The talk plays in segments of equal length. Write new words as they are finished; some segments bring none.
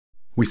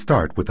We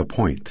start with a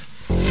point.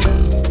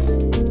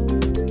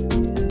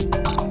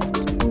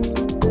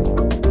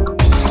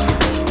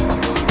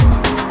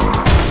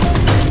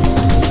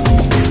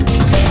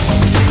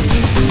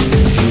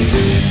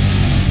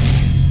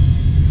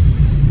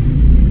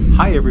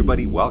 Hi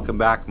everybody, welcome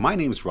back. My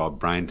name's Rob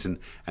Bryanton,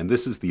 and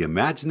this is the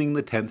Imagining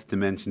the 10th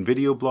Dimension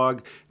video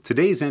blog.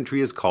 Today's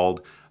entry is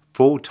called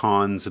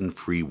Photons and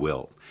Free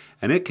Will,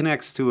 and it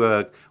connects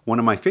to one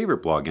of my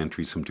favorite blog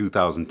entries from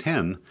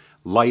 2010,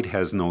 Light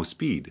Has No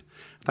Speed.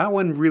 That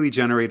one really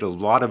generated a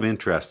lot of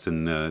interest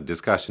and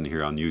discussion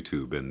here on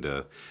YouTube, and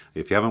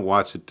if you haven't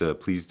watched it,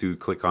 please do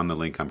click on the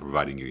link I'm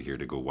providing you here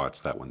to go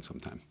watch that one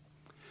sometime.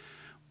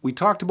 We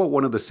talked about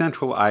one of the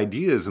central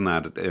ideas in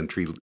that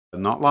entry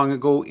not long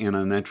ago in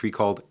an entry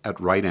called At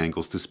Right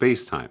Angles to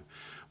Space-Time,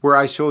 where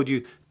I showed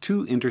you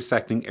two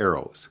intersecting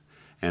arrows.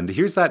 And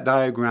here's that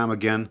diagram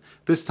again,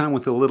 this time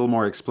with a little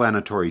more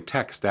explanatory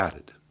text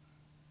added.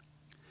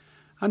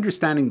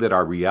 Understanding that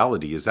our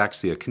reality is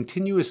actually a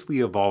continuously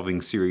evolving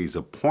series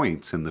of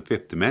points in the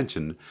fifth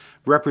dimension,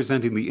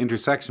 representing the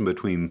intersection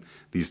between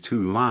these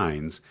two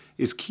lines,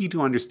 is key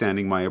to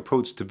understanding my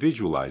approach to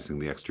visualizing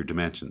the extra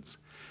dimensions.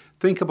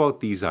 Think about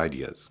these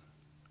ideas.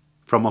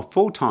 From a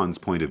photon's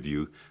point of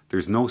view,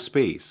 there's no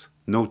space,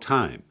 no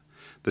time.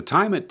 The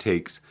time it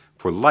takes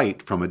for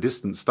light from a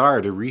distant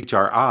star to reach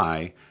our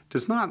eye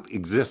does not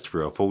exist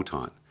for a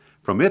photon.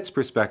 From its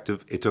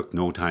perspective, it took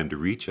no time to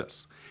reach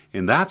us.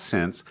 In that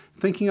sense,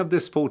 thinking of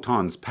this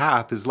photon's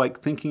path is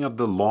like thinking of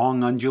the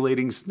long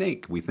undulating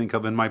snake we think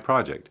of in my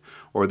project,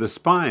 or the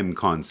spime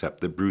concept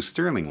that Bruce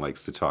Sterling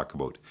likes to talk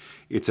about.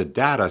 It's a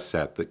data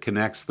set that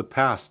connects the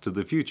past to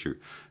the future,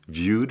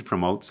 viewed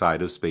from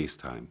outside of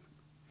space-time.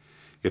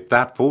 If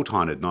that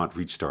photon had not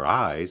reached our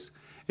eyes,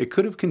 it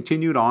could have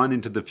continued on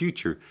into the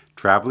future,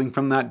 traveling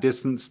from that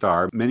distant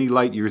star many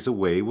light years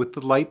away with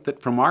the light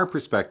that from our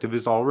perspective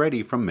is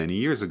already from many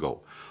years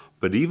ago.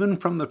 But even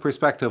from the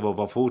perspective of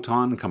a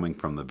photon coming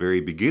from the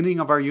very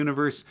beginning of our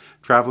universe,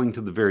 traveling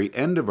to the very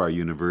end of our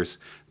universe,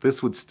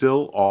 this would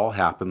still all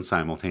happen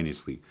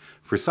simultaneously.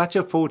 For such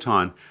a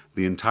photon,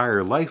 the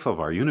entire life of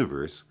our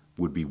universe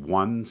would be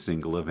one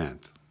single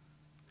event.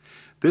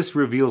 This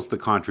reveals the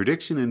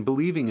contradiction in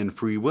believing in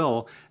free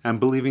will and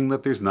believing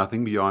that there's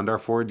nothing beyond our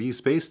 4D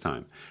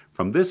spacetime.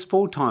 From this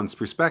photon's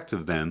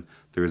perspective, then,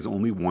 there is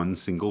only one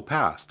single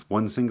past,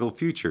 one single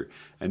future,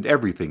 and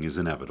everything is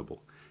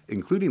inevitable,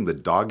 including the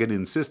dogged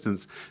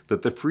insistence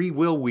that the free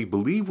will we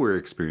believe we're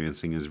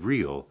experiencing is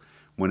real,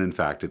 when in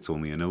fact it's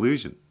only an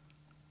illusion.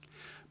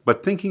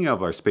 But thinking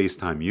of our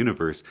space-time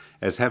universe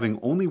as having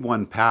only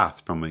one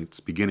path from its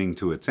beginning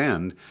to its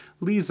end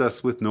leaves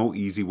us with no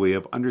easy way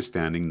of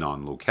understanding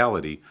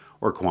non-locality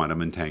or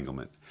quantum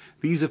entanglement.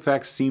 These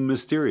effects seem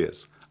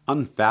mysterious,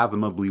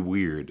 unfathomably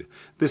weird.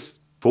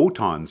 This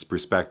photon's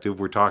perspective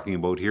we're talking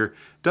about here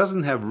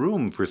doesn't have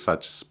room for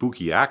such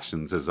spooky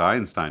actions as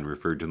Einstein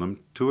referred to them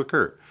to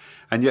occur.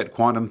 And yet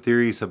quantum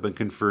theories have been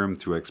confirmed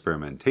through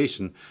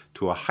experimentation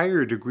to a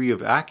higher degree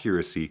of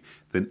accuracy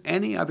than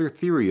any other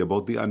theory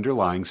about the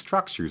underlying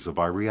structures of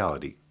our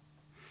reality.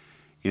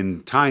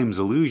 In Time's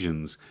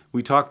Illusions,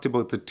 we talked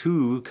about the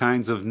two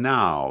kinds of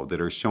now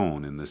that are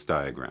shown in this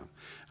diagram.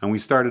 And we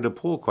started a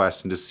poll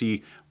question to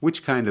see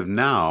which kind of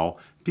now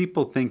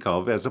people think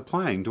of as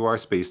applying to our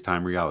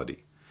space-time reality.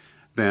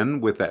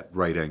 Then, with At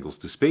Right Angles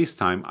to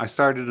Space-Time, I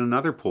started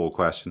another poll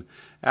question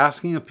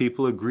asking if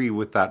people agree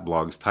with that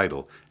blog's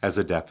title as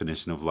a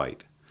definition of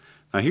light.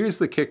 Now here's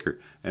the kicker.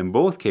 In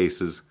both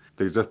cases,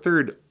 there's a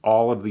third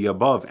all of the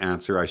above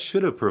answer I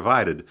should have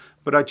provided,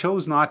 but I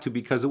chose not to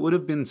because it would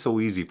have been so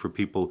easy for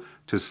people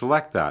to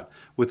select that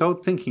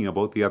without thinking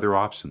about the other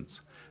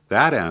options.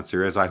 That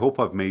answer, as I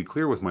hope I've made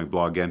clear with my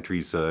blog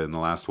entries in the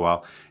last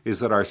while, is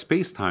that our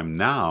space-time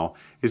now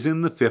is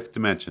in the fifth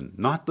dimension,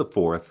 not the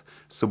fourth,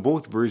 so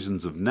both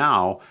versions of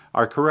now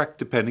are correct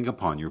depending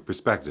upon your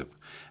perspective.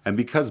 And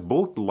because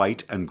both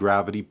light and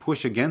gravity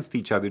push against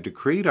each other to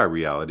create our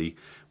reality,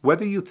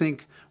 whether you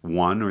think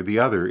one or the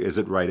other is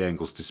at right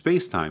angles to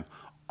space-time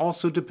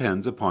also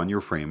depends upon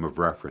your frame of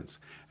reference.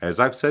 As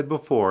I've said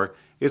before,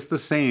 it's the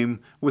same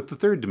with the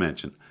third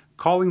dimension.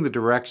 Calling the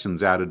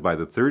directions added by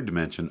the third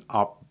dimension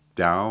up,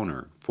 down,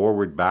 or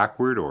forward,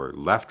 backward, or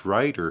left,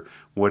 right, or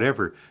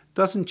whatever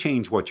doesn't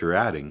change what you're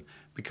adding,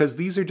 because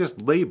these are just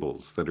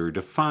labels that are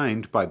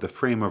defined by the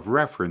frame of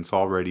reference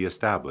already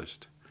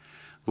established.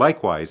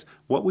 Likewise,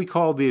 what we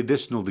call the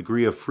additional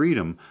degree of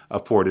freedom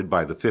afforded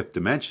by the fifth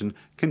dimension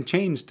can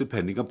change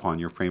depending upon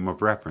your frame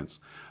of reference,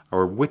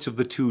 or which of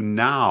the two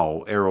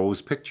now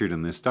arrows pictured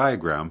in this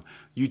diagram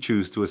you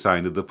choose to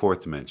assign to the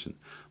fourth dimension.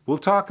 We'll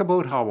talk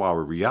about how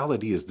our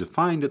reality is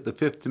defined at the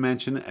fifth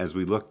dimension as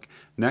we look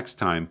next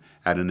time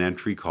at an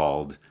entry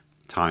called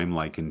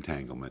Time-like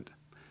Entanglement.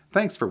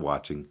 Thanks for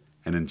watching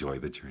and enjoy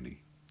the journey.